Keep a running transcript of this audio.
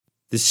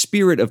The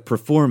spirit of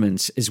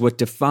performance is what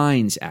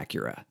defines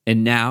Acura.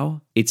 And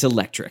now, it's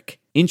electric.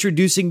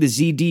 Introducing the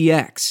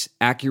ZDX,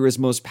 Acura's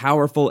most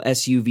powerful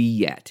SUV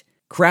yet.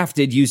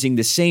 Crafted using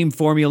the same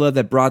formula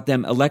that brought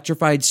them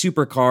electrified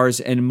supercars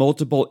and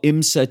multiple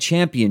IMSA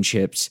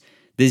championships,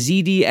 the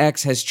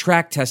ZDX has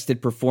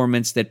track-tested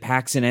performance that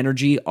packs an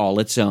energy all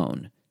its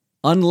own.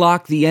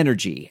 Unlock the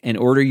energy and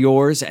order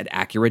yours at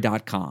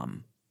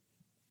Acura.com.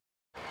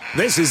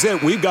 This is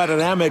it. We've got an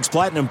Amex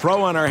Platinum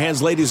Pro on our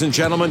hands, ladies and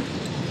gentlemen.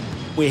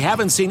 We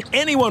haven't seen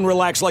anyone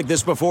relax like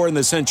this before in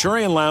the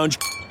Centurion Lounge.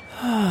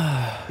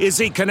 Is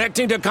he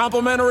connecting to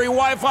complimentary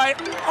Wi-Fi?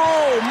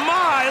 Oh,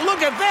 my! Look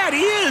at that!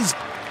 He is!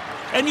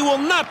 And you will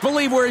not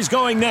believe where he's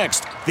going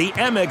next. The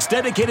Amex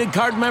dedicated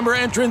card member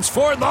entrance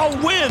for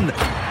the win!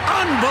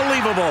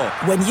 Unbelievable!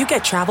 When you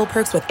get travel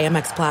perks with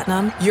Amex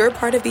Platinum, you're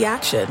part of the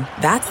action.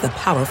 That's the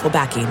powerful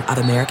backing of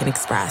American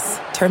Express.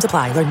 Terms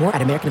apply. Learn more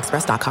at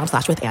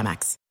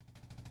americanexpress.com/withAmex.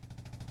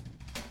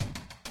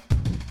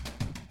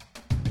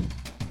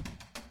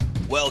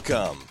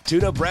 Welcome to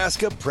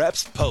Nebraska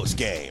Preps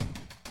Postgame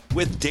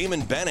with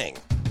Damon Benning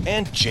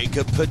and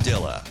Jacob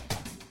Padilla.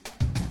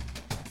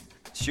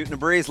 Shooting the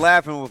breeze,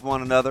 laughing with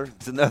one another.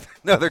 It's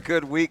another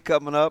good week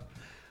coming up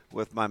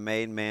with my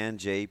main man,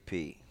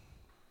 JP.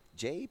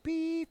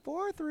 JP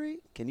 4-3.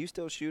 Can you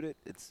still shoot it?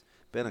 It's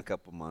been a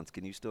couple months.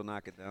 Can you still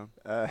knock it down?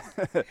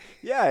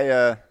 Yeah,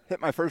 I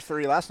hit my first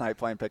 3 last night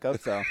playing pickup,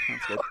 so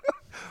that's good.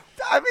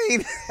 I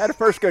mean, had a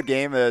first good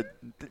game.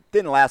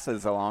 Didn't last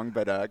as long,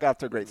 but got off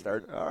to a great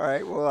start. All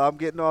right, well, I'm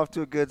getting off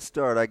to a good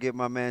start. I get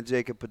my man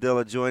Jacob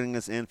Padilla joining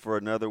us in for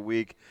another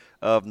week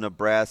of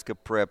Nebraska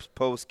Preps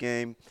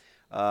postgame.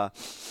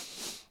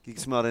 You can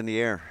smell it in the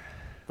air.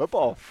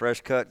 Football.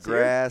 Fresh cut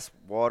grass,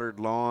 watered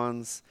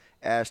lawns,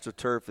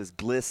 AstroTurf is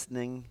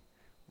glistening.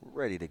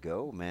 We're ready to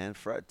go, man.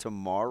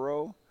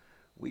 Tomorrow,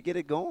 we get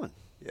it going.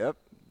 Yep.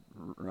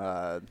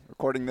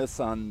 Recording this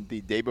on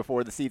the day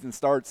before the season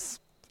starts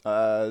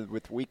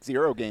with Week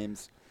 0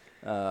 games.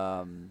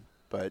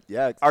 But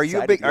yeah, are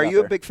you a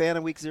big fan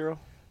of Week 0?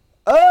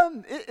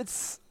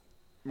 It's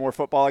more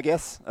football, I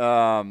guess.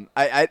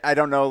 I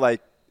don't know,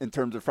 like in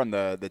terms of from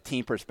the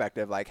team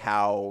perspective, like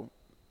how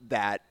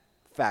that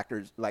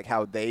factors, like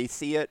how they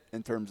see it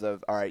in terms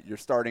of, all right, you're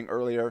starting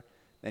earlier,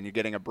 then you're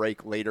getting a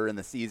break later in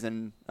the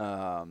season.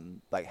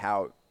 Like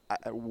how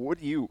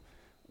would you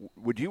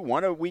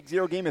want a Week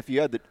 0 game if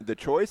you had the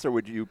choice, or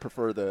would you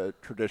prefer the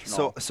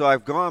traditional? So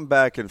I've gone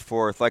back and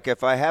forth. Like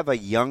if I have a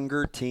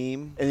younger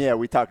team, and yeah,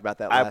 we talked about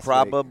that last week. I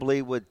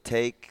probably would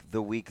take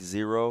the Week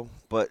 0,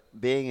 but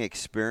being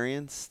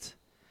experienced,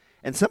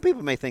 and some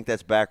people may think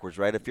that's backwards,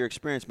 right? If you're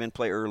experienced, men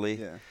play early.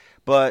 Yeah.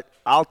 But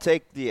I'll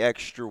take the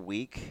extra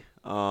week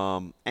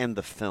and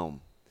the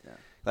film. Yeah.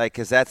 Like,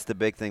 because that's the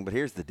big thing. But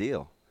here's the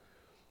deal.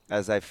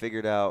 As I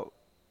figured out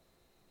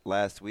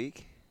last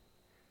week,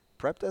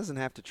 Prep doesn't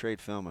have to trade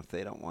film if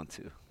they don't want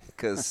to,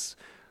 because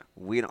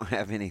we don't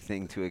have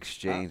anything to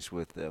exchange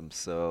with them.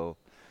 So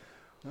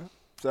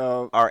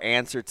our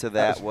answer to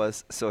that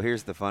was, so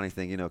here's the funny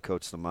thing. You know,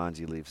 Coach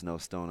Lamanji leaves no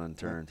stone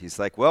unturned. He's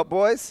like, well,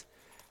 boys,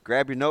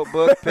 grab your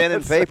notebook, pen,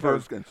 and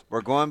paper.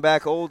 We're going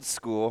back old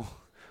school.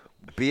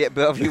 Be at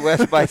Bellevue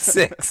West by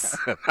 6.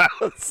 I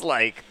was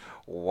like,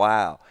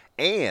 wow.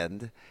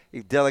 And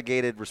he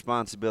delegated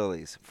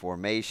responsibilities,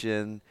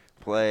 formation,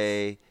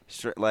 play,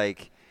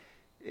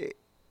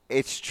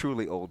 it's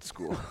truly old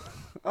school.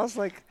 I was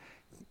like,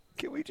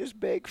 can we just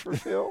beg for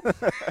film?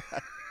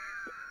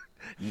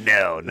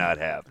 No, not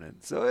happening.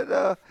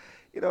 So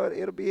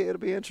it'll be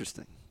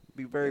interesting. It'll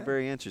be very,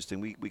 very interesting.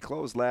 We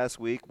closed last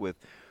week with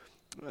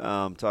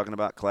talking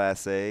about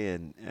Class A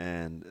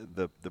and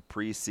the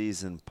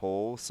preseason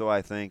poll. So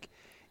I think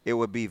it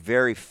would be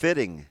very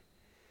fitting,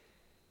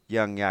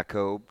 young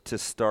Jakob, to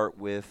start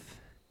with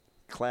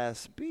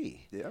Class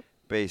B. Yep.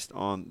 Based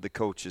on the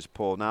coaches'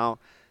 poll. Now,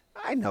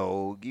 I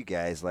know you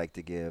guys like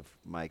to give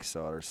Mike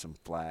Sauter some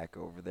flack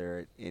over there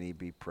at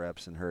NEB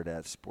Preps and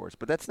Hurrdat Sports,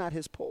 but that's not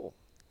his poll.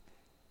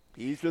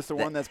 He's just the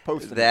one that's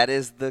posting. That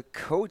is the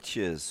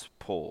coaches'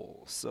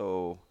 poll.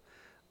 So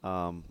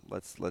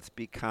let's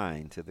be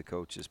kind to the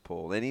coaches'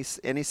 poll. Any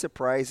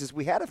surprises?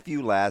 We had a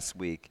few last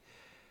week.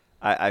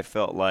 I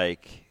felt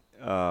like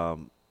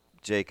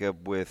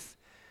Jacob with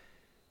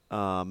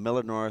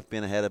Millard North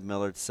being ahead of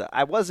Millard.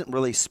 I wasn't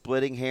really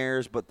splitting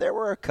hairs, but there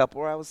were a couple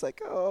where I was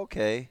like, oh,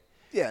 okay.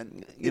 Yeah,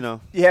 you know.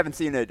 You haven't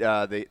seen it.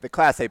 The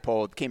Class A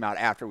poll came out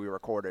after we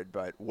recorded,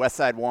 but West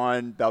Side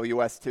 1, Bellevue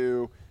West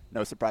 2,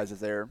 no surprises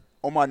there.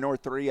 Omaha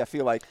North 3, I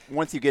feel like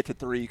once you get to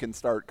 3, you can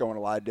start going a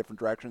lot of different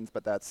directions,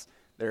 but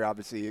they're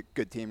obviously a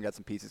good team, got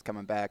some pieces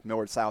coming back.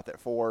 Millard South at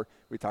 4,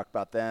 we talked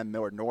about them.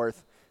 Millard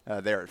North,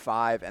 they're at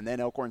 5, and then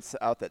Elkhorn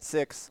South at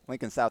 6,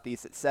 Lincoln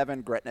Southeast at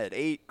 7, Gretna at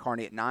 8,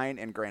 Kearney at 9,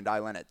 and Grand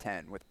Island at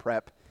 10, with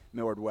Prep,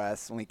 Millard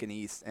West, Lincoln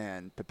East,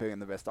 and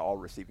Papillion-La Vista all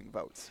receiving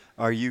votes.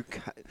 Are you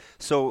 –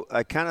 so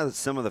kind of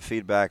some of the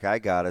feedback I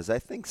got is I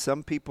think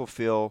some people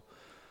feel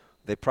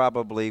they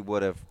probably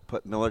would have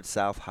put Millard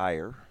South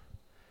higher,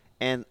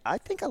 and I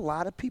think a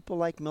lot of people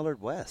like Millard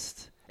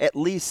West, at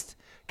least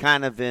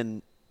kind of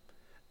in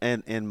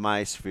in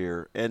my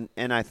sphere. And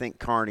I think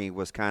Kearney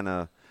was kind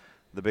of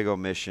the big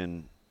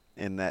omission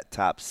in that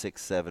top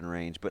 6-7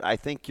 range. But I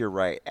think you're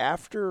right.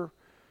 After,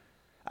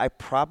 I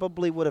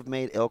probably would have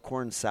made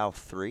Elkhorn South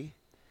 3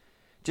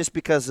 just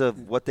because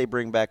of what they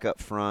bring back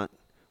up front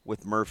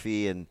with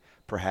Murphy and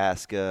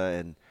Prohaska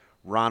and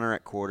Ronner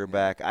at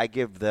quarterback. I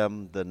give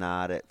them the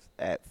nod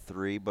at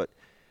 3, but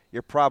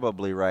you're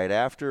probably right.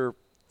 After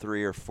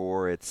 3 or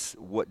 4, it's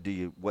what do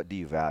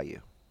you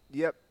value?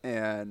 Yep,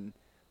 and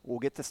we'll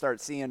get to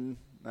start seeing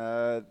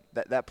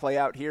that play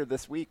out here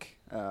this week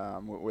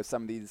with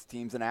some of these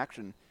teams in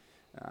action.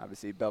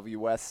 Obviously, Bellevue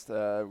West,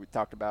 we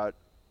talked about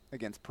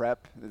against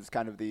Prep. This is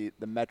kind of the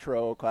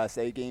Metro Class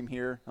A game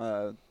here,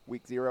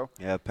 week 0.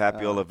 Yeah,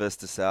 Papiola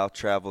Vista South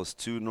travels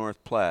to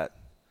North Platte,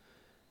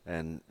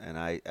 and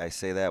I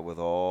say that with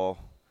all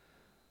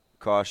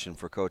caution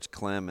for Coach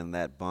Clem and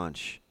that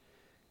bunch.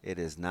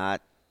 It's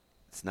not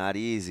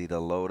easy to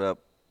load up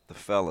the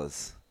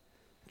fellas,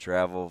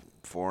 travel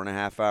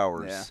 4.5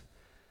 hours,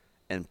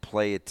 and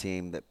play a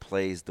team that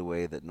plays the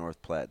way that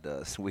North Platte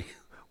does. We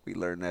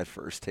learned that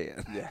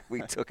firsthand. Yeah.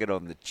 We took it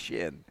on the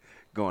chin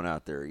going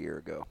out there a year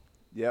ago.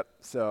 Yep.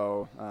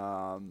 So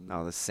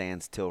now the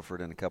Sands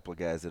Tilford and a couple of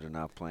guys that are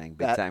now playing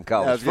big-time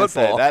college I was gonna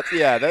football.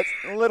 Say, that's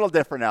a little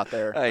different out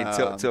there. I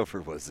mean,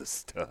 Tilford was a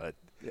stud.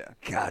 Yeah.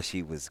 Gosh,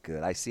 he was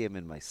good. I see him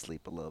in my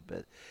sleep a little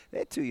bit. They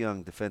had 2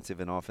 young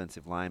defensive and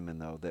offensive linemen,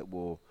 though, that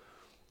will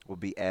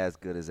be as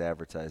good as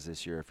advertised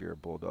this year if you're a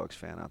Bulldogs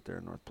fan out there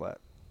in North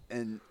Platte.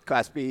 In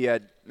Class B,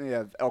 you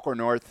have Elkhorn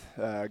North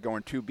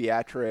going to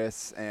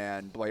Beatrice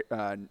and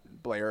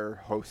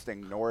Blair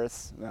hosting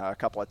Norris. A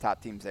couple of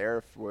top teams there.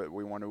 If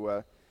we want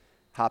to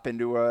hop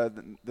into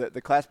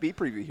the Class B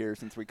preview here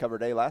since we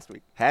covered A last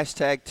week.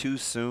 Hashtag too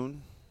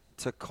soon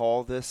to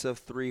call this a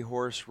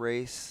 3-horse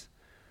race,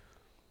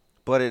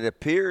 but it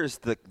appears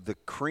the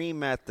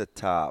cream at the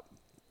top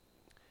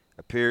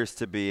appears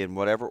to be, in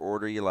whatever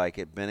order you like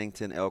it,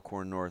 Bennington,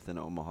 Elkhorn North, and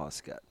Omaha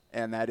Skutt.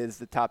 And that is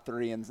the top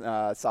 3 in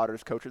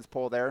Sauter's coaches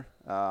poll there.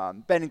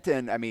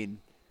 Bennington, I mean,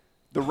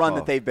 the run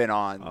that they've been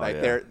on,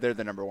 they're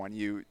the number one.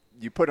 You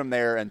put them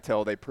there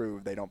until they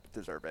prove they don't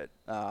deserve it.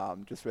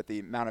 Just with the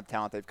amount of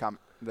talent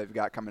they've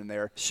got coming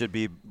there. Should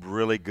be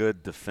really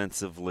good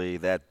defensively.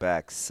 That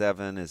back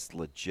 7 is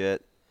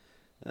legit.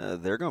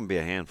 They're going to be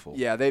a handful.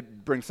 Yeah, they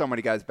bring so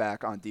many guys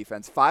back on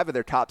defense. 5 of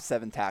their top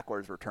 7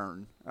 tacklers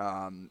return,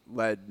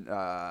 led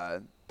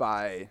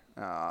by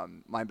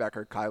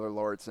linebacker Kyler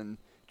Lortzen.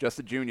 Just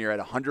a junior, had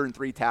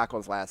 103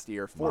 tackles last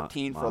year,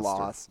 14 for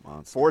loss,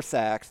 4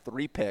 sacks,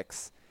 3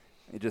 picks.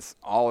 Just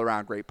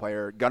all-around great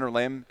player. Gunnar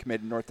Lim,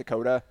 committed to North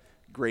Dakota,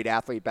 great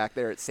athlete back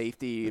there at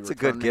safety. It's a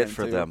good get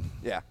for them.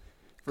 Yeah,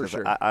 for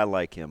sure. I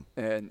like him.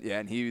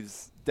 And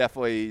he's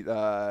definitely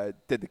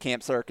did the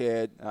camp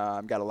circuit,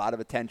 got a lot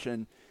of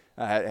attention,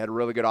 had a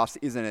really good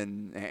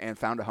offseason and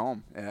found a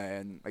home.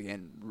 And,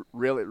 again,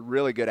 really,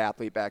 really good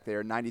athlete back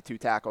there, 92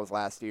 tackles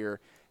last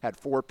year. Had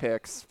 4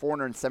 picks,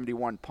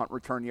 471 punt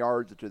return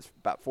yards, which is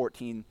about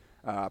 14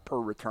 per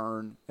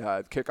return.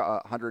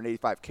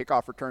 185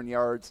 kickoff return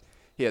yards.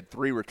 He had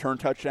 3 return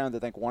touchdowns. I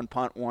think 1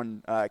 punt,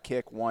 1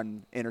 kick,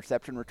 1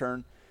 interception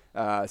return.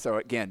 So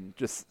again,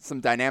 just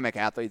some dynamic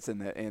athletes in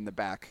the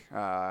back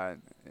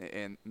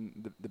in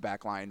the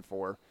back line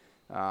for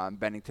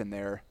Bennington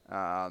there.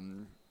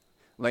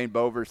 Lane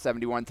Bover,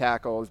 71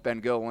 tackles. Ben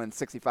Gilliland,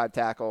 65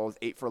 tackles,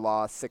 8 for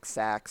loss, 6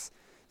 sacks.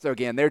 So,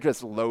 again, they're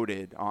just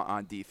loaded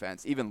on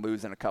defense, even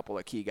losing a couple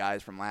of key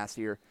guys from last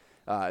year.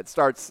 It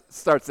starts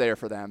there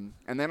for them.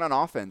 And then on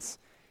offense,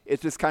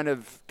 it's just kind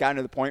of gotten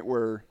to the point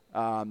where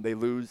they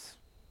lose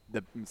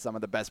some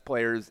of the best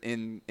players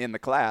in the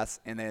class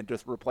and then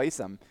just replace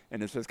them.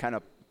 And it's just kind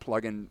of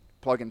plug and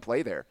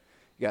play there.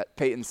 You got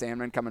Peyton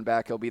Salmon coming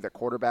back. He'll be the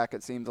quarterback,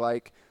 it seems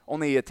like.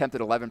 Only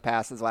attempted 11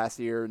 passes last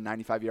year,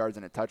 95 yards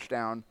and a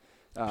touchdown.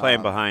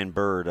 Playing behind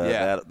Bird,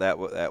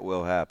 that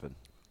will happen.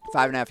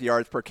 5.5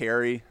 yards per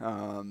carry,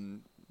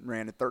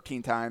 ran it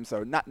 13 times,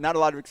 so not a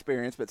lot of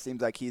experience, but it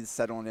seems like he's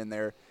settling in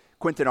there.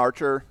 Quentin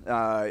Archer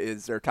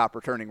is their top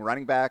returning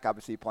running back,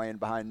 obviously playing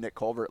behind Nick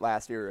Colvert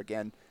last year.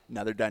 Again,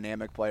 another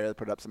dynamic player that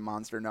put up some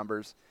monster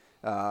numbers.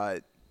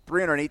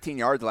 318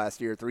 yards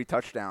last year, 3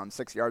 touchdowns,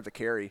 6 yards a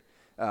carry.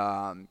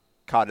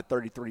 Caught a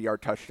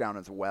 33-yard touchdown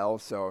as well,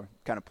 so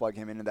kind of plug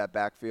him into that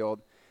backfield.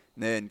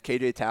 And then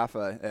KJ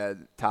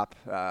Taffa, top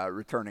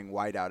returning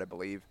wideout, I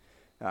believe.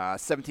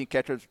 17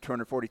 catches,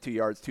 242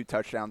 yards, 2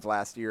 touchdowns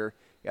last year.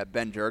 You got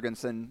Ben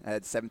Jurgensen,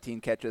 had 17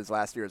 catches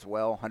last year as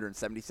well,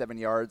 177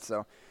 yards.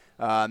 So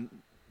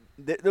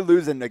they're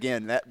losing,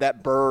 again,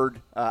 that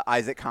Bird,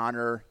 Isaac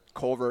Connor,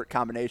 Colvert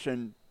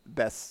combination,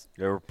 best.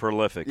 They were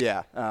prolific.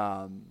 Yeah.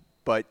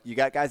 But you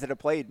got guys that have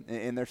played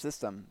in their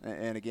system.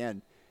 And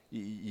again,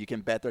 you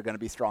can bet they're going to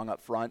be strong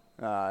up front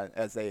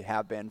as they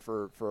have been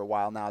for a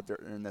while now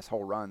during this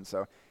whole run.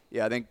 So,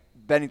 yeah, I think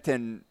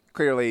Bennington –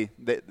 clearly,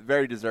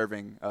 very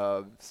deserving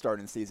of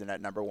starting the season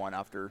at number 1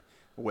 after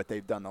what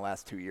they've done the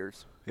last 2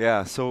 years.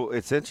 Yeah, so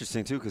it's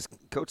interesting, too, because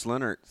Coach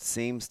Leonard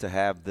seems to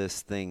have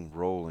this thing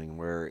rolling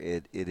where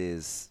it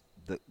is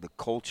the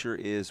culture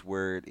is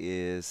where it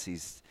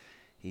is.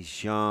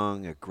 He's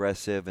young,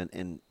 aggressive,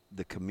 and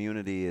the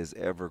community is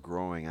ever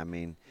growing. I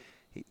mean,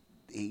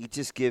 he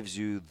just gives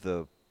you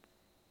the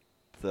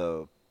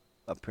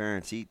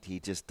appearance. He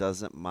just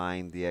doesn't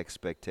mind the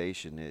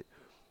expectation.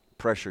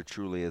 Pressure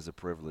truly is a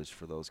privilege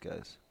for those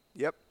guys.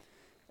 Yep.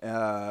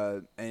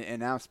 And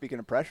now speaking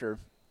of pressure,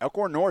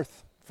 Elkhorn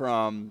North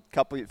from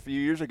a few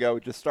years ago,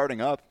 just starting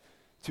up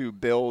to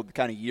build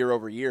kind of year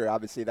over year.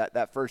 Obviously,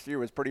 that first year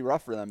was pretty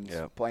rough for them,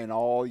 playing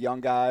all young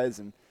guys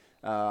and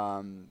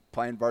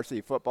playing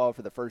varsity football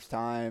for the first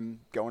time,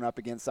 going up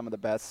against some of the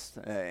best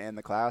in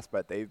the class.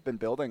 But they've been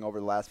building over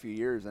the last few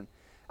years, and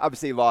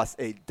obviously lost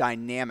a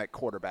dynamic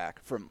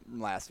quarterback from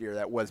last year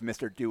that was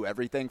Mr. Do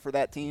Everything for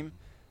that team.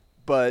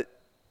 But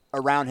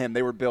around him,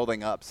 they were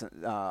building up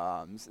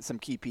some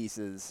key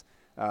pieces,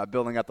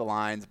 building up the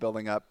lines,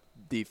 building up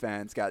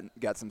defense, got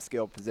some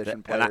skilled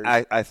position players.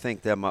 And I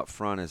think them up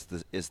front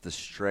is the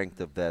strength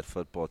of that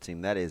football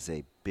team. That is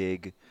a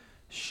big,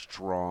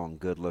 strong,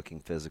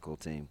 good-looking physical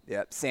team.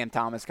 Yeah, Sam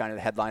Thomas, kind of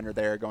the headliner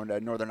there, going to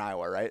Northern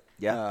Iowa, right?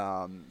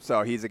 Yeah.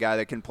 So he's a guy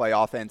that can play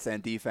offense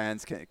and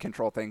defense, can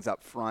control things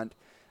up front.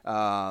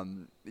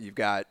 You've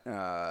got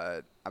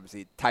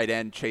obviously tight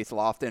end Chase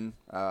Lofton.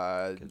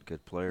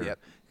 Good player. Yep.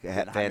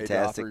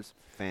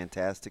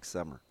 Fantastic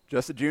summer.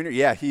 Just a junior.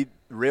 Yeah, he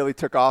really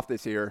took off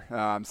this year.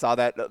 Saw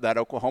that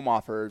Oklahoma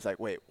offer. It's like,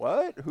 wait,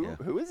 what?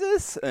 Who is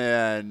this?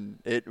 And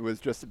it was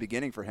just the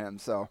beginning for him.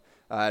 So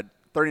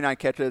 39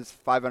 catches,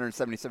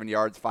 577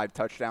 yards, 5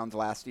 touchdowns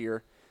last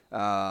year.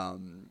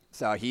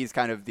 So he's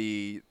kind of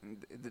the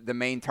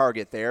main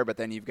target there. But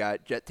then you've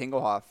got Jet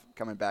Tinglehoff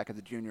coming back as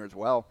a junior as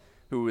well,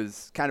 who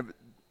is kind of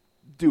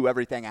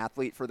do-everything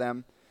athlete for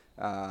them.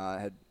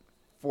 Had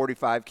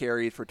 45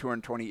 carries for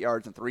 220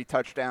 yards and 3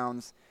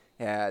 touchdowns.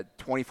 Had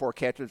 24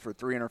 catches for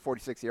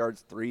 346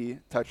 yards, 3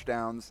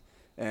 touchdowns,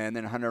 and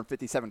then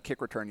 157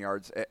 kick return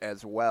yards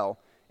as well.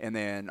 And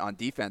then on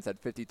defense, had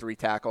 53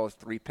 tackles,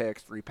 3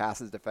 picks, 3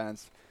 passes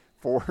defense,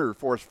 4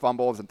 forced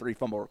fumbles, and 3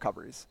 fumble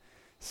recoveries.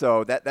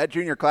 So that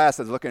junior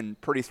class is looking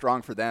pretty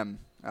strong for them.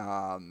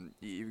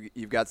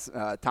 You've got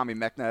Tommy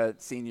Mechna,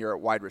 senior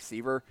at wide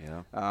receiver.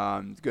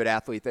 Yeah. Good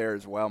athlete there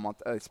as well.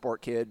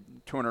 Sport kid,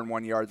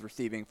 201 yards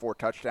receiving, 4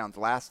 touchdowns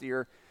last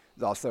year.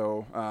 There's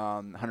also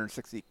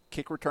 160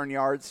 kick return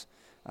yards.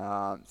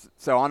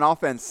 So on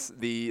offense,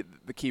 the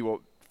key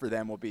for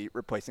them will be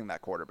replacing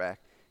that quarterback.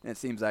 And it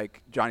seems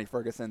like Johnny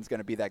Ferguson's going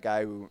to be that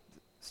guy who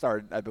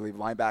started, I believe,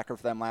 linebacker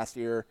for them last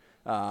year.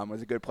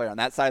 Was a good player on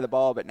that side of the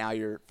ball, but now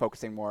you're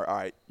focusing more, all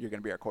right, you're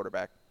going to be our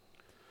quarterback.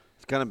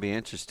 It's going to be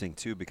interesting,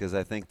 too, because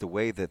I think the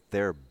way that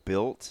they're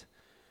built,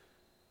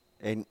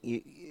 and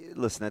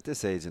listen, at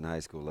this age in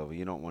high school level,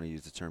 you don't want to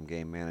use the term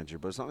game manager,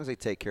 but as long as they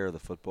take care of the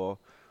football,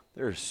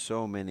 there are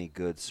so many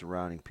good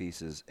surrounding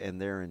pieces, and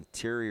their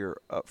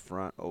interior up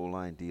front,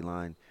 O-line,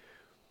 D-line,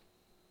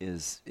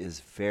 is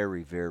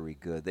very, very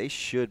good. They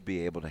should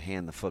be able to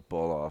hand the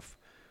football off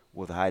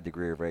with a high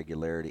degree of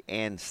regularity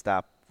and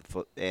stop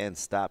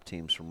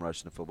teams from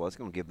rushing the football. It's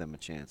going to give them a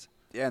chance.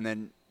 Yeah, and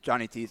then Chris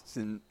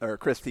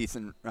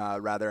Thiessen,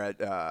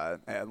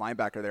 at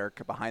linebacker there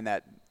behind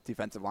that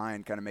defensive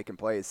line, kind of making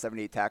plays.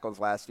 78 tackles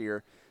last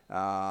year. Did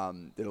a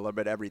little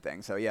bit of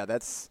everything. So yeah,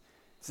 it's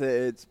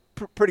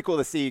pretty cool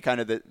to see kind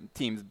of the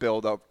teams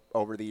build up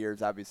over the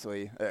years.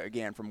 Obviously,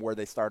 again, from where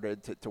they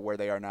started to where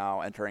they are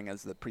now, entering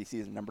as the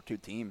preseason number 2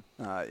 team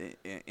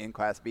in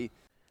Class B.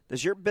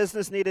 Does your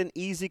business need an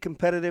easy,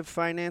 competitive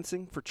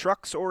financing for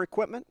trucks or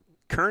equipment?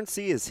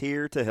 Currency is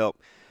here to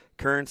help.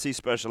 Currency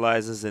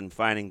specializes in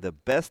finding the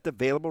best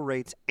available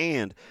rates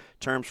and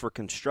terms for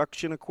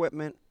construction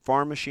equipment,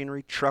 farm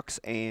machinery, trucks,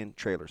 and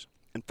trailers.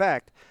 In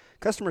fact,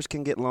 customers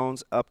can get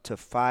loans up to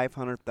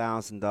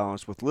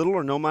 $500,000 with little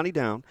or no money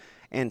down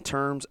and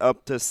terms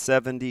up to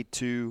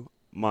 72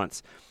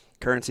 months.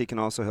 Currency can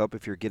also help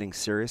if you're getting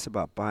serious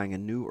about buying a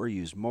new or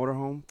used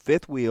motorhome,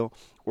 fifth wheel,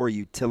 or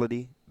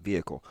utility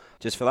vehicle.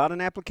 Just fill out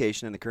an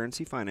application and the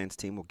Currency Finance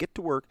team will get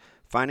to work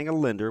finding a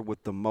lender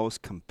with the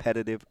most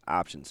competitive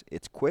options.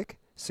 It's quick,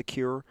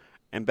 secure,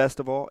 and best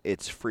of all,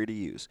 it's free to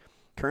use.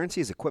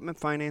 Currency is equipment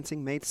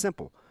financing made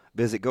simple.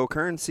 Visit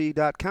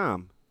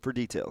gocurrency.com for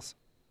details.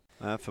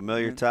 A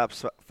familiar top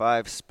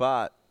 5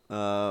 spot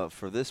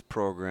for this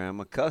program.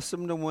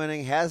 Accustomed to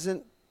winning,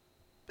 hasn't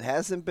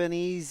been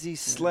easy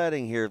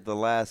sledding here the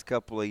last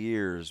couple of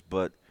years,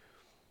 but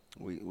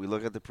we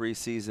look at the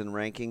preseason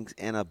rankings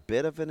and a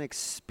bit of an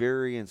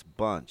experienced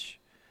bunch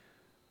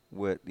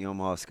with the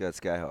Omaha Skutt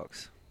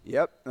Skyhawks.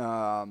 Yep,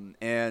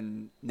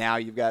 and now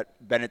you've got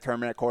Bennett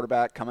Turman at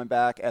quarterback coming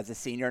back as a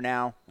senior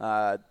now.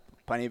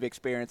 Plenty of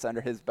experience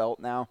under his belt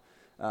now.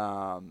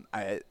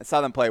 I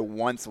saw them play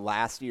once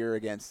last year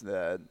against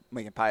the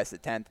Lincoln Pius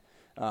at 10th.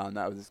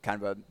 That was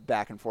kind of a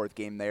back-and-forth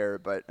game there.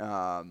 But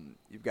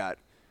you've got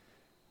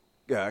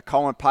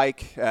Colin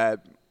Pike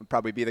would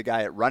probably be the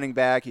guy at running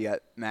back. You got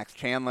Max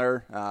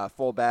Chandler,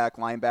 fullback,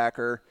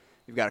 linebacker.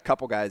 you've got a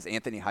couple guys,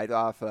 Anthony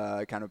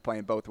Heidoff, kind of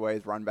playing both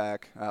ways, run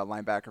back,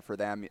 linebacker for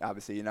them.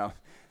 Obviously, they're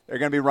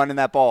going to be running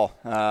that ball.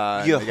 You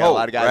got hope, a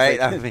lot of guys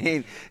right? I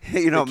mean,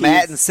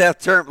 Matt and Seth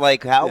Turp,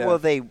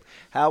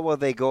 how will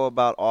they go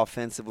about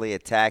offensively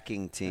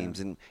attacking teams,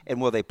 and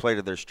will they play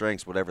to their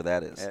strengths, whatever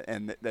that is?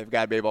 And they've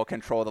got to be able to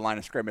control the line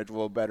of scrimmage a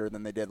little better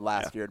than they did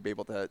last year to be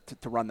able to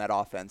run that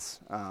offense.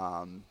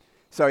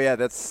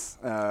 That's.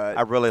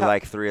 I really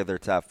like 3 of their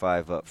top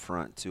 5 up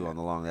front too,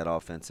 along that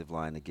offensive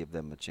line to give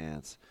them a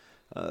chance.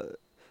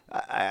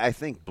 I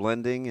think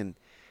blending and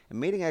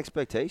meeting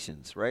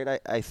expectations, right?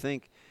 I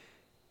think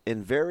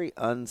in very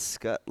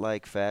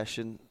unscut-like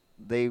fashion,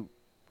 they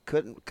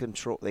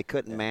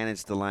couldn't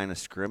manage the line of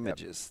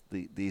scrimmages.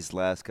 These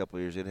last couple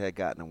of years, it had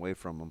gotten away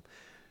from them.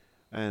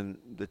 And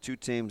the 2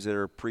 teams that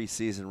are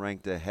preseason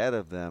ranked ahead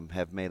of them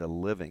have made a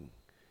living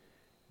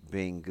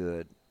being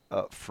good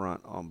up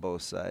front on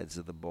both sides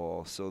of the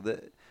ball. So that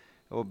it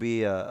will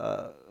be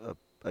a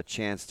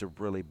chance to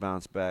really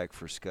bounce back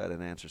for Scott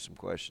and answer some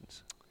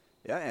questions.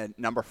 Yeah, and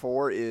number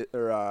 4 is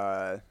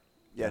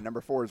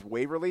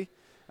Waverly.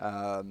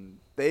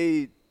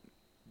 They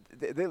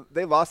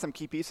lost some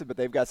key pieces, but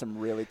they've got some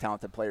really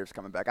talented players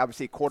coming back.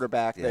 Obviously,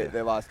 quarterback,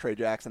 they lost Trey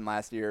Jackson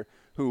last year,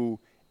 who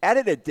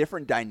added a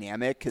different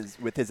dynamic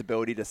with his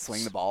ability to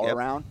sling the ball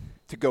around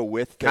to go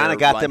with kind of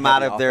got them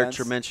out of offense.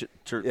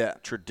 their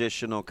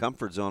traditional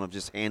comfort zone of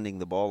just handing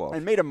the ball off.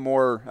 And made him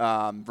more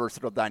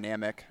versatile,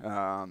 dynamic.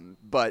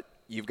 But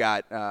you've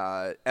got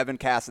Evan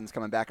Cassins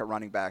coming back at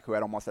running back, who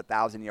had almost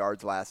 1,000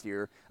 yards last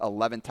year,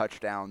 11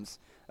 touchdowns,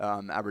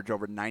 average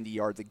over 90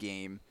 yards a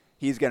game.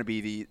 He's going to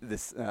be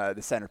the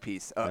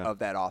centerpiece of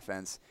that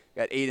offense.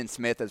 Got Aiden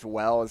Smith as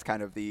well as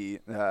kind of the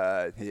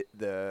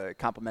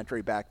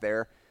complimentary back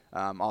there.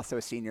 Also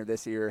a senior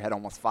this year, had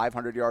almost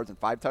 500 yards and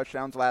 5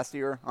 touchdowns last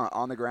year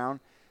on the ground.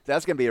 So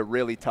that's going to be a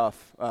really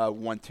tough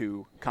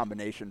 1-2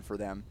 combination for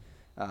them.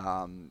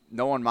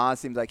 Nolan Ma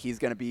seems like he's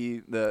going to be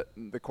the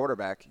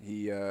quarterback.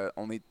 He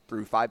only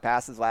threw 5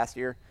 passes last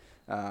year,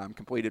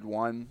 completed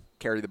 1,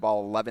 carried the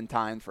ball 11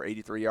 times for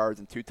 83 yards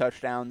and 2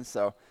 touchdowns.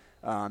 So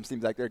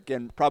seems like they're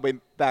getting probably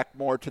back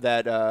more to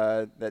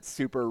that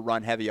super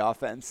run-heavy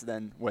offense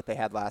than what they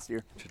had last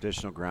year.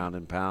 Traditional ground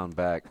and pound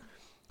back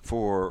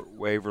for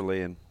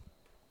Waverly, and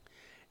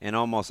in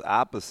almost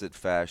opposite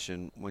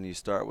fashion, when you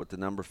start with the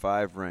number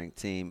 5 ranked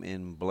team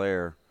in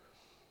Blair,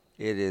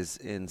 it is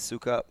in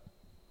Sukup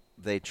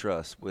they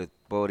trust, with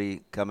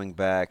Bodie coming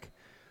back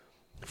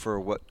for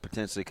what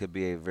potentially could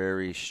be a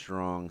very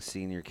strong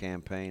senior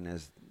campaign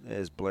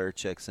as Blair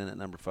checks in at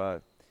number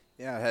 5.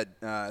 Yeah, I had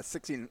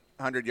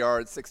 1,600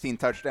 yards, 16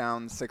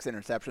 touchdowns, 6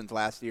 interceptions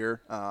last year.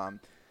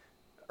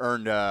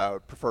 Earned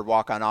a preferred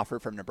walk-on offer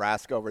from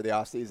Nebraska over the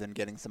offseason,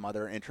 getting some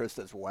other interest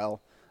as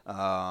well.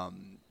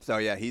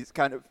 He's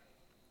kind of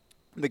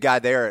the guy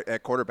there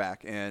at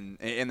quarterback. And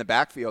in the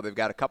backfield, they've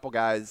got a couple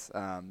guys,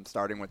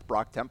 starting with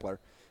Brock Templer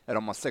at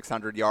almost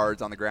 600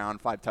 yards on the ground,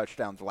 5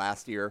 touchdowns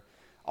last year.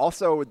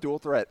 Also a dual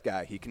threat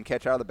guy. He can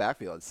catch out of the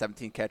backfield.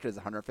 17 catches,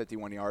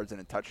 151 yards, and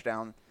a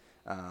touchdown.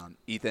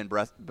 Ethan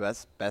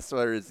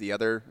Bessler is the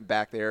other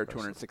back there,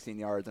 216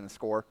 yards and a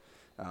score.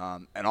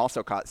 And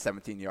also caught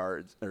 17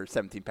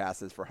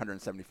 passes for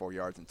 174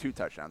 yards and 2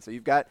 touchdowns. So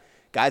you've got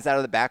guys out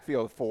of the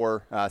backfield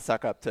for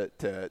Sukup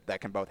to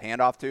that can both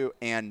hand off to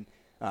and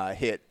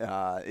hit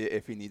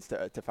if he needs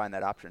to find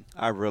that option.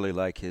 I really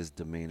like his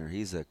demeanor.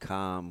 He's a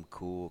calm,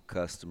 cool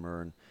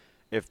customer, and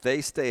if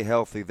they stay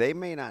healthy, they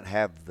may not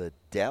have the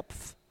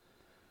depth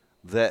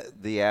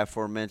that the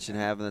aforementioned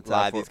have in the top. A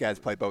lot of these guys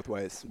play both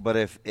ways. But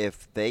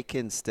if they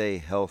can stay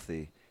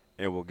healthy,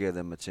 it will give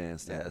them a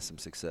chance to have some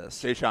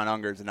success. Jay-Sean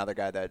Unger is another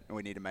guy that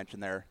we need to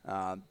mention there.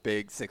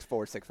 Big 6'4",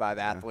 6'5"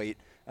 athlete,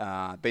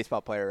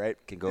 baseball player, right?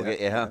 Can go get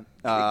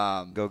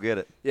go get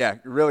it. Yeah,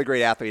 really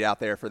great athlete out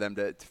there for them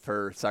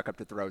for Sukup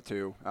to throw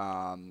to.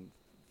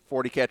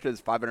 40 catches,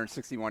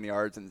 561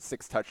 yards, and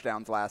 6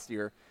 touchdowns last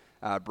year.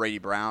 Brady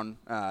Brown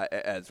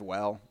as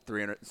well,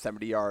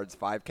 370 yards,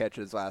 5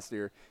 catches last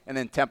year. And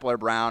then Templer,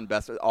 Brown,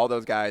 all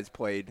those guys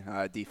played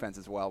defense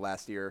as well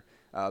last year.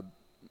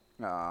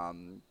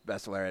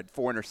 Bessler had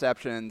 4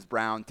 interceptions.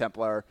 Brown,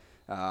 Templer,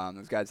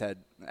 those guys had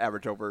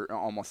average over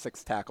almost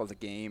 6 tackles a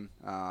game.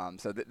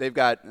 So they've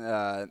got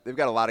a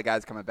lot of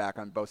guys coming back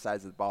on both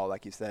sides of the ball,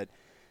 like you said.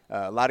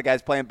 A lot of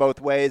guys playing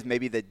both ways.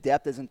 Maybe the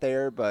depth isn't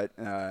there, but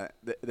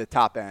the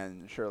top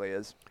end surely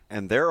is.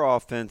 And their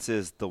offense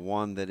is the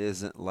one that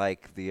isn't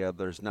like the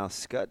others. Now,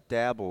 Scott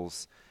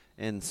dabbles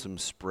in some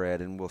spread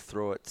and will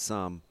throw it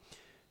some.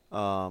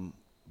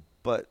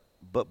 But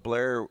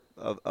Blair,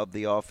 of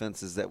the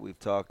offenses that we've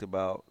talked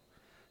about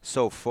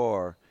so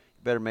far,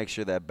 you better make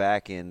sure that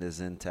back end is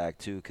intact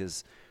too,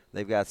 because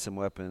they've got some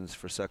weapons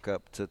for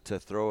Sukup to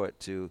throw it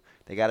to.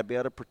 They got to be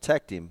able to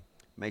protect him,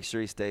 make sure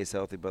he stays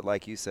healthy. But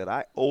like you said,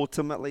 I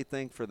ultimately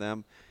think for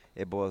them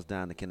it boils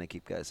down to can they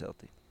keep guys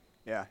healthy.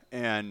 Yeah,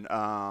 and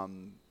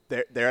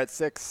they're at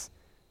 6,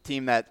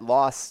 team that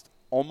lost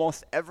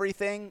almost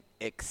everything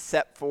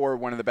except for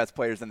one of the best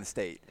players in the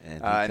state,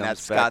 and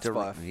that's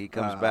Scottsbluff. He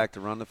comes back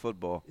to run the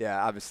football.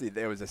 Yeah, obviously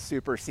there was a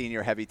super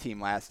senior heavy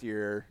team last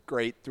year.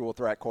 Great dual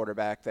threat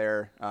quarterback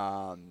there.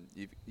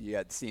 You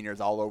had seniors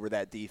all over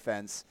that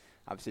defense.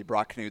 Obviously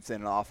Brock Knutson,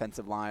 an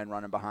offensive line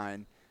running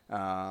behind.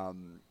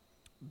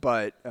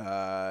 But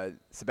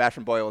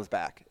Sebastian Boyle is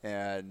back,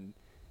 and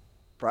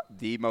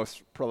the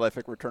most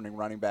prolific returning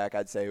running back,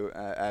 I'd say.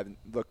 I've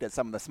looked at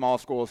some of the small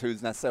schools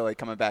who's necessarily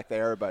coming back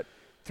there, but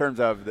in terms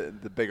of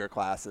the bigger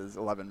classes,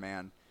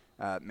 11-man,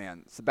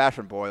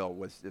 Sebastian Boyle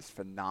was just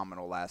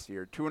phenomenal last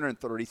year.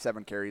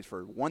 237 carries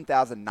for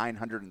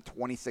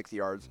 1,926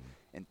 yards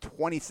and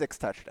 26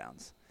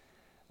 touchdowns.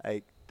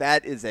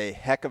 That is a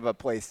heck of a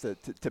place to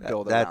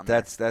build around.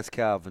 That's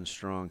Calvin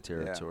Strong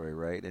territory,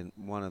 right? And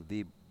one of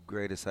the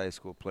greatest high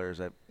school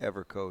players I've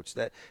ever coached.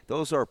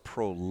 Those are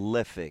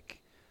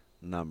prolific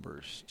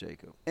numbers,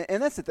 Jacob.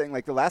 And that's the thing.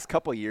 Like the last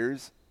couple of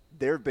years,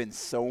 there have been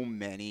so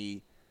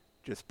many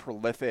just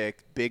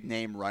prolific,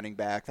 big-name running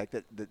backs. Like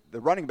the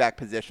running back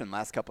position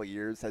last couple of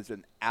years has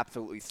been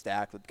absolutely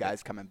stacked with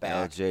guys coming back.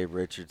 L.J.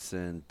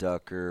 Richardson,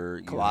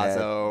 Ducker,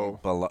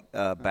 Colazo,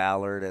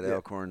 Ballard at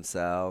Elkhorn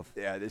South.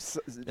 Yeah,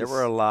 there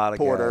were a lot of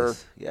Porter,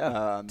 guys.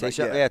 Yeah,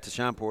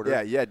 Tashawn Porter.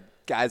 Yeah, you had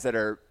guys that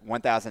are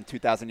 1,000,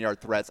 2,000-yard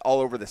threats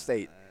all over the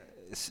state.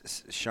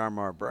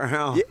 Sharmar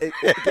Brown. Yeah,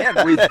 again,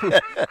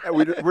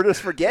 we're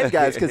just forgetting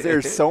guys because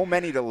there's so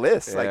many to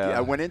list. Yeah. Like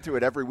I went into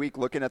it every week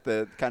looking at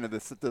the kind of the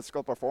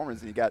statistical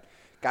performance, and you got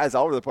guys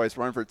all over the place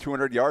running for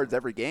 200 yards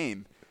every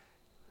game.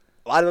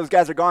 A lot of those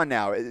guys are gone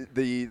now.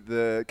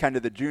 The kind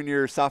of the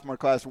junior, sophomore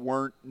class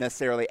weren't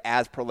necessarily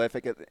as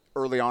prolific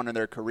early on in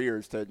their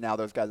careers to now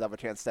those guys have a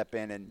chance to step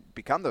in and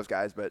become those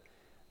guys. But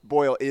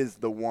Boyle is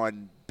the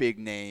one big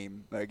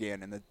name,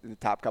 again, in the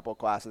top couple of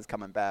classes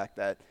coming back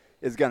that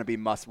is going to be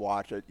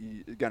must-watch.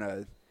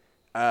 Again,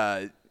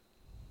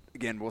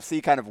 we'll see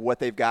kind of what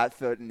they've got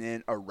fitting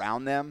in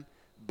around them,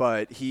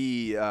 but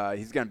he's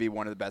going to be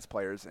one of the best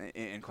players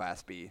in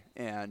Class B.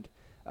 And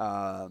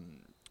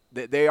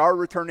they are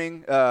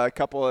returning a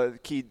couple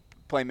of key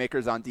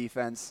playmakers on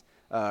defense.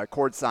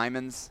 Cord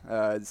Simons,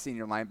 the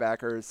senior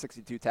linebacker,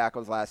 62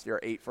 tackles last year,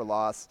 8 for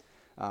loss.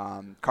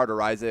 Carter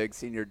Reisig,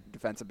 senior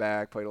defensive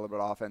back, played a little bit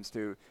of offense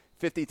too.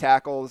 50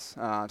 tackles,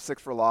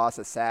 6 for loss,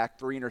 a sack,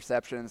 3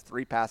 interceptions,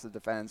 3 passive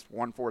defense,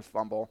 1 forced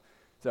fumble.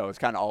 So it's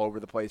kind of all over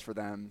the place for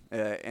them.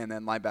 And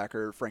then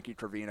linebacker Frankie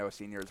Trevino,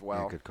 senior as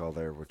well. Yeah, good call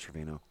there with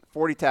Trevino.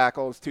 40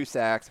 tackles, 2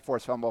 sacks,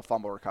 forced fumble,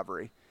 fumble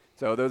recovery.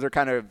 So those are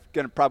kind of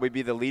going to probably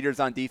be the leaders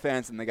on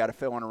defense, and they got to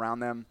fill in around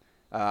them.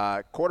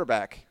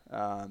 Quarterback,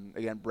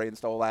 again, Braden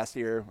Stoll last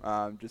year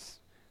just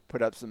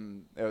put up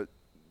some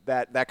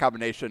that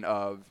combination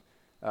of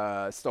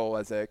Stoll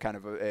as a kind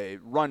of a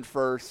run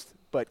first,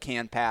 but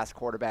can pass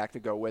quarterback to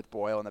go with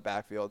Boyle in the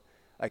backfield.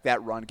 Like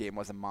that run game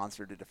was a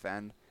monster to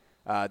defend.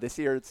 This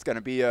year it's going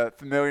to be a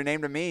familiar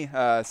name to me.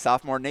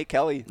 Sophomore Nate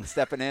Kelly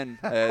stepping in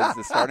as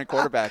the starting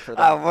quarterback for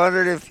them. I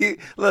wondered if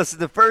listen,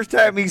 the first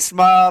time he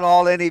smiled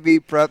all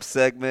NEB prep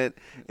segment,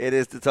 it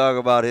is to talk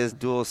about his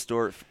dual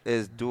sport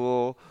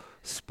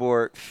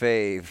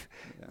fave.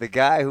 Yeah. The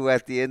guy who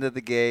at the end of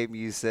the game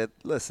you said,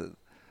 listen,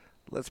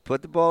 let's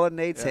put the ball in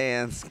Nate's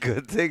hands.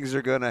 Good things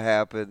are going to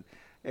happen.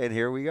 And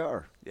here we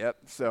are. Yep.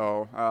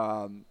 So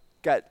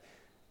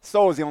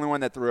Stoll was the only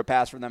one that threw a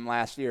pass for them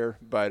last year,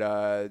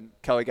 but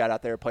Kelly got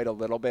out there, played a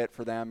little bit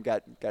for them,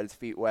 got his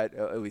feet wet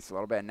at least a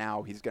little bit. And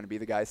now he's going to be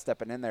the guy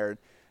stepping in there.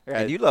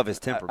 And you love his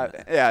temperament.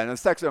 Yeah, and I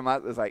was texting him. I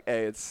was like,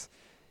 hey, it's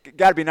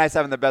got to be nice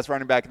having the best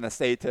running back in the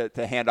state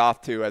to hand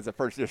off to as a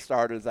first-year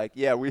starter. It's like,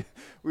 yeah, we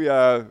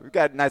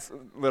got a nice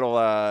little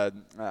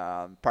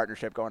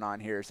partnership going on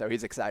here. So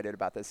he's excited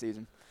about this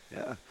season.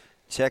 Yeah.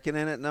 Checking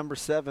in at number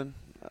 7,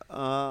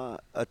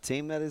 a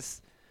team that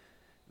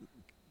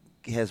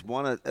has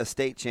won a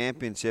state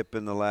championship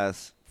in the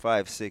last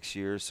 5-6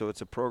 years. So it's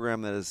a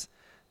program that is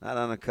not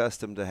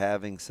unaccustomed to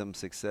having some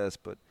success,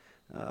 but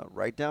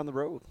right down the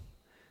road,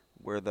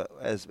 where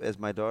as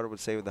my daughter would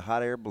say, where the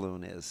hot air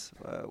balloon is,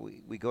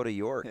 we go to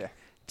York. Yeah.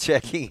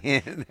 Checking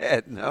in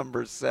at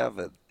number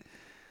 7.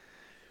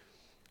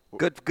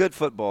 Good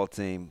football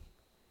team.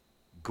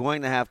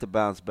 Going to have to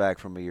bounce back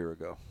from a year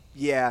ago.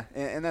 Yeah,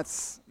 and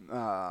that's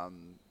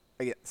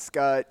again,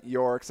 Scott,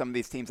 York, some of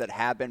these teams that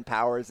have been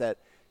powers that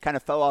kind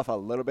of fell off a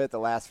little bit the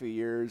last few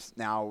years.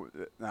 Now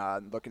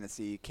looking to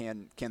see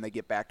can they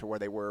get back to where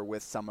they were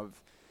with some of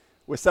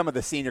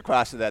the senior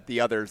classes that the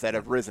others that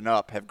have risen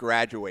up have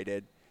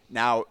graduated.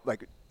 Now,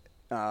 like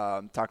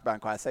talked about in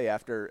Class A,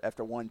 after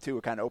 1-2,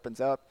 it kind of opens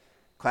up.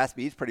 Class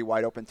B is pretty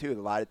wide open too. A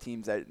lot of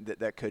teams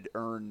that could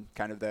earn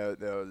kind of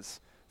those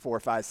 4,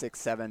 5, 6,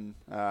 7,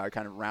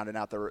 kind of rounding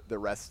out the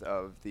rest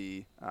of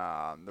the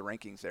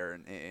rankings there.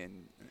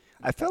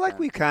 I feel like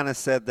we kind of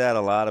said that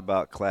a lot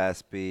about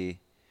Class B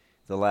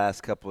the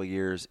last couple of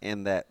years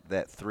in that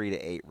 3 to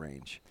 8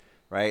 range,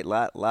 right?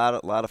 Lot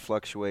of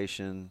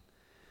fluctuation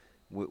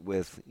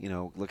with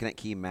looking at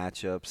key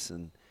matchups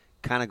and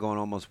kind of going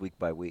almost week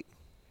by week.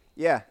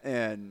 Yeah,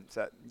 and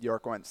so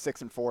York went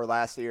 6-4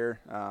 last year,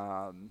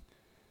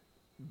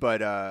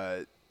 but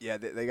Yeah,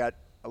 they got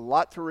a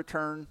lot to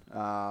return.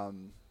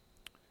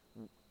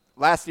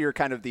 Last year,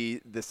 kind of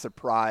the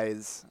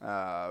surprise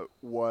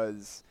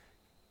was,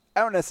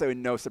 I don't necessarily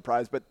know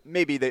surprise, but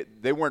maybe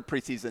they weren't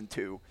preseason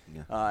 2,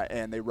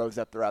 and they rose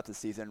up throughout the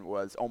season,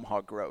 was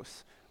Omaha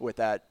Gross with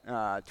that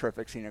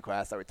terrific senior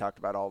class that we talked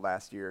about all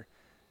last year.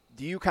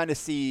 Do you kind of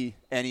see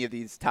any of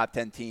these top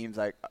 10 teams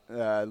like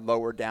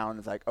lower down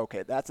as like,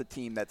 okay, that's a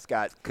team that's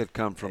got – could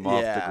come from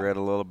off the grid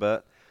a little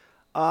bit?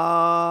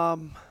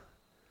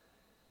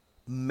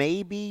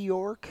 Maybe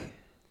York.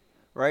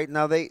 Right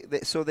now, they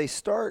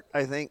start.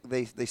 I think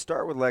they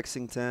start with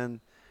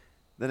Lexington,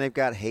 then they've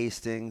got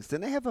Hastings,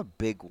 then they have a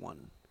big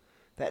one,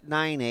 that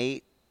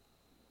 9-8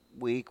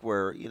 week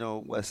where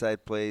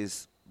Westside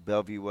plays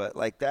Bellevue.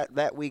 Like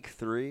that week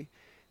 3,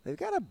 they've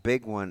got a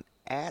big one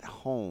at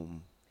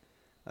home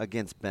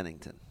against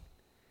Bennington,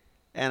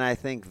 and I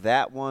think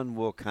that one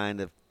will kind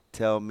of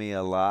tell me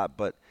a lot.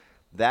 But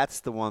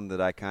that's the one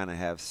that I kind of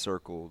have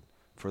circled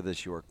for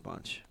this York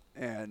bunch.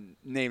 And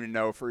name to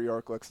know for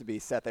York looks to be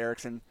Seth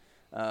Erickson.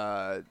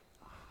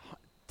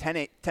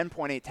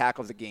 10.8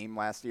 tackles a game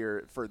last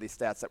year for the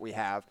stats that we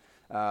have.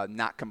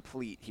 Not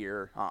complete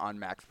here on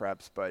Max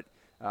Preps, but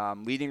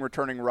leading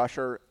returning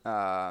rusher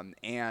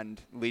and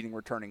leading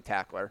returning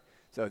tackler.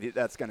 So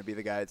that's going to be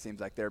the guy it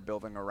seems like they're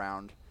building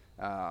around.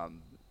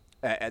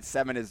 At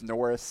 7 is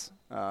Norris.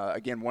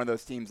 Again, one of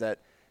those teams that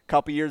a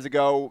couple years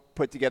ago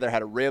put together,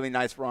 had a really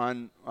nice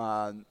run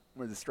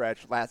with the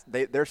stretch.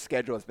 Their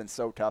schedule has been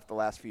so tough the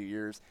last few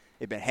years.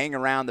 They've been hanging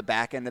around the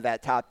back end of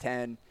that top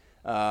 10.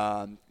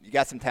 You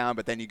got some talent,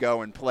 but then you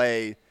go and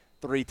play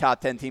 3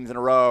 top 10 teams in a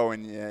row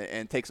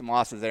and take some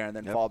losses there and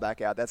then fall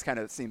back out. That's kind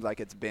of seems like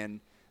it's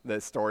been the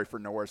story for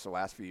Norris the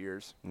last few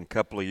years. And a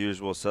couple of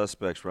usual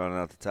suspects rounding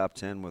out the top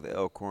 10 with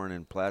Elkhorn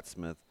and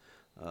Plattsmouth.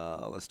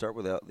 Let's start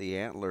with the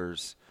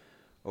Antlers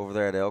over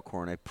there at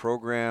Elkhorn, a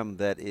program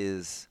that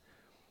is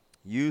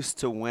used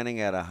to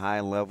winning at a high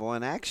level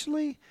and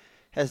actually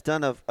has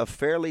done a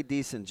fairly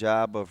decent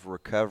job of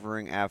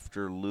recovering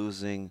after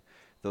losing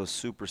those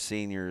super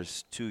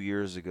seniors 2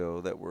 years ago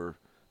that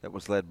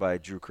was led by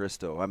Drew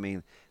Christo. I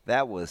mean,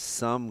 that was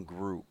some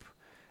group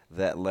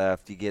that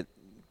left. You get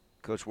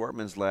Coach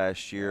Wortman's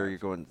last year. You're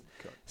going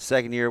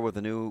second year with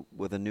a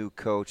new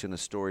coach and a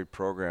storied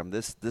program.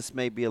 This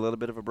may be a little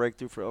bit of a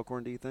breakthrough for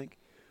Elkhorn, do you think?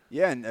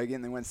 Yeah, and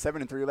again, they went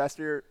 7-3 last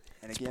year,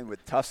 and again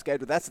with tough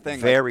schedule. That's the thing.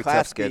 Very Class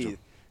tough schedule. B,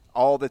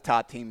 all the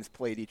top teams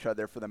played each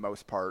other for the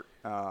most part,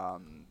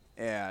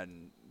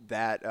 and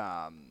that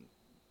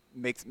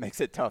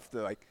makes it tough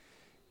to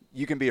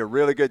you can be a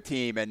really good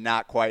team and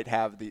not quite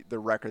have the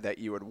record that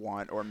you would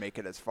want or make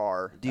it as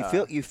far. Do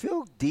you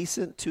feel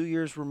decent 2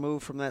 years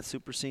removed from that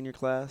super senior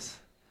class?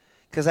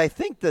 Because I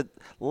think that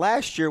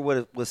last year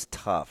was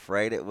tough,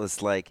 right? It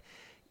was like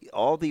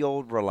all the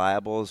old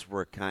reliables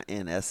were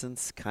in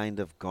essence kind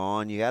of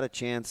gone. You had a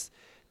chance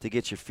to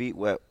get your feet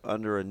wet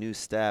under a new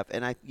staff,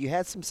 and you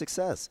had some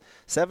success.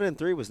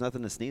 7-3 was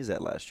nothing to sneeze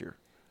at last year.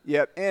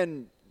 Yep,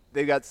 and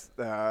they got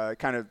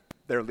kind of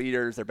their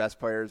leaders, their best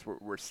players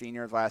were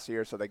seniors last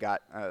year, so they've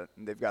got a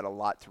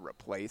lot to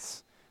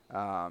replace.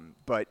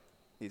 But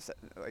he's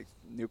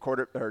new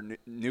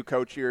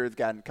coach here has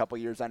gotten a couple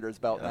years under his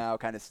belt now,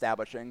 kind of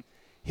establishing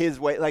his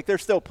way. They're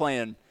still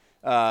playing.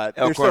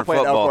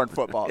 Elkhorn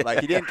football.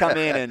 He didn't come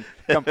in and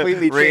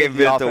completely change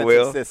the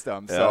offensive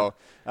system. Yeah. So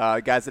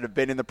guys that have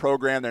been in the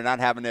program, they're not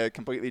having to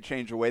completely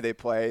change the way they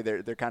play.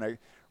 They're kind of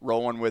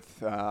rolling with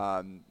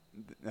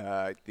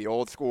the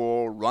old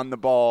school, run the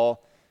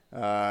ball,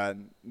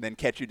 then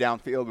catch you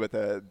downfield with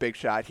a big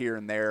shot here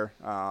and there.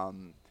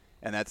 And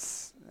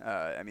that's,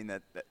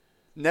 that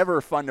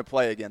never fun to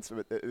play against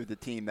with a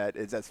team that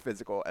is as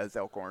physical as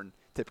Elkhorn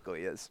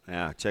typically is.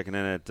 Yeah, checking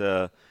in at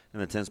in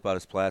the 10th spot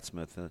is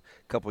Plattsmouth. A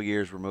couple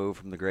years removed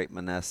from the great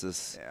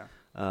Manassas.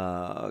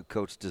 Yeah.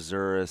 Coach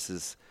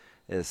DeZuris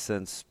is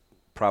since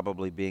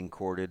probably being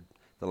courted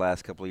the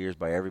last couple of years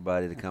by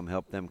everybody to come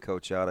help them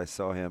coach out. I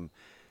saw him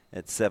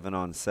at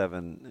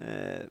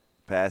 7-on-7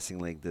 passing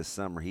league this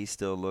summer. He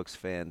still looks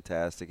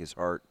fantastic. His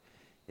heart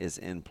is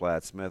in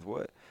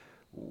Plattsmouth.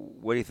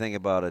 What do you think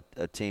about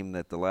a team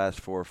that the last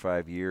 4 or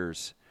 5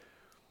 years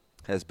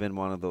has been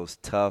one of those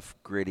tough,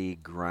 gritty,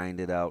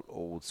 grinded-out,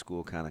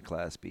 old-school kind of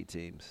Class B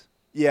teams?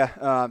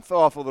 Yeah, fell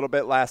off a little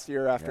bit last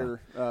year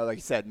after, like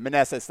you said,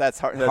 Manassas. That's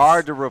hard. That's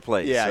hard to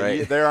replace. Yeah,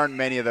 right? There aren't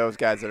many of those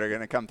guys that are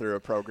going to come through a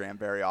program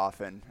very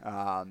often.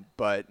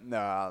 But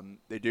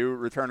they do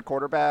return a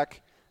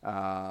quarterback.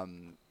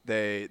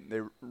 They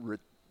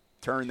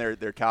return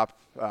their top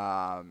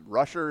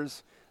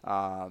rushers.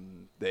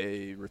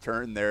 They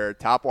return their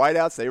top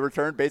wideouts. They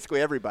return basically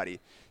everybody.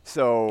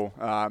 So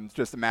it's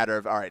just a matter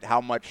of, all right,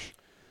 how much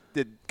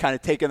did kind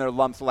of taking their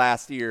lumps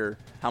last year,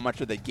 how much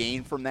did they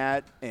gain from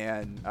that,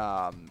 and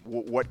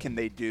what can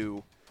they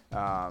do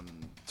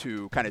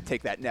to kind of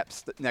take that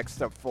next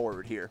step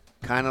forward here?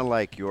 Kind of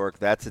like York,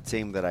 that's a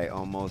team that I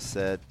almost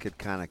said could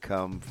kind of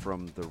come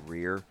from the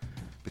rear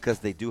because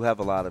they do have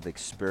a lot of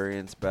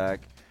experience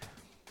back.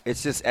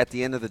 It's just at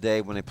the end of the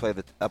day when they play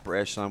the upper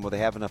echelon, where they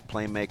have enough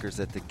playmakers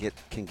that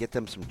can get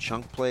them some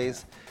chunk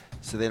plays,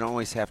 so they don't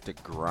always have to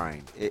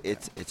grind.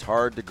 It's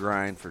hard to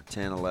grind for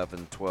 10,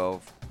 11,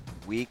 12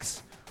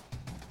 weeks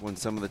when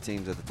some of the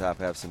teams at the top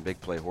have some big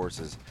play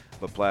horses.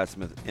 But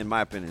Plattsmouth, in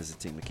my opinion, is a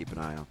team to keep an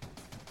eye on.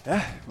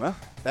 Yeah, well,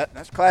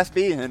 that's Class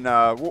B, and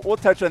we'll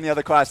touch on the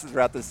other classes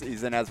throughout the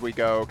season as we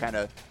go. Kind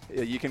of,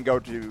 you can go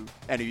to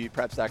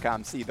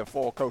NEVpreps.com, see the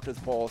full coaches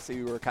poll, see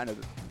who are kind of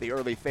the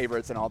early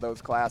favorites in all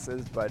those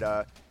classes. But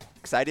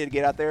excited to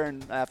get out there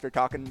and after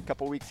talking a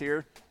couple weeks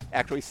here,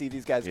 actually see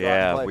these guys go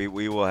out and play.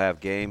 we will have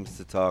games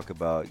to talk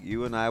about.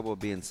 You and I will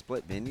be in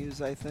split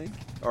venues, I think.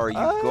 Or are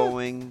you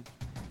going?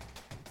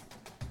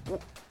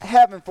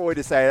 Haven't fully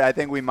decided. I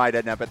think we might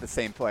end up at the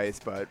same place,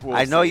 but we'll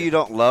I know see. you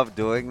don't love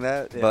doing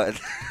that, Yeah.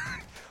 but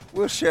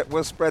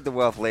we'll spread the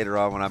wealth later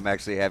on when I'm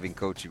actually having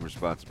coaching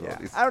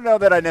responsibilities. I don't know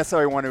that I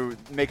necessarily want to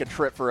make a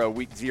trip for a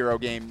week 0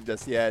 game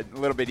just yet. A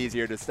little bit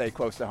easier to stay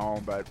close to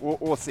home, but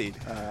we'll see.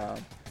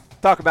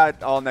 Talk about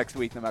it all next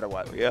week, no matter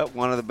what. Yep,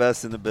 one of the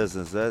best in the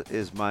business. That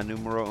is my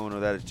numero uno.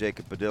 That is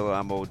Jacob Padilla.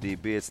 I'm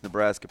ODB. It's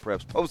Nebraska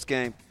Preps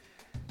postgame.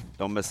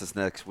 Don't miss us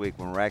next week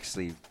when we're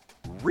actually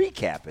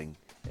recapping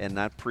and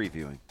not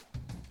previewing.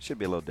 Should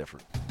be a little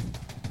different.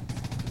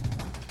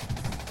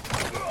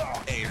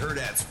 A Herd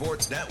at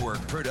Sports Network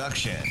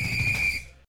production.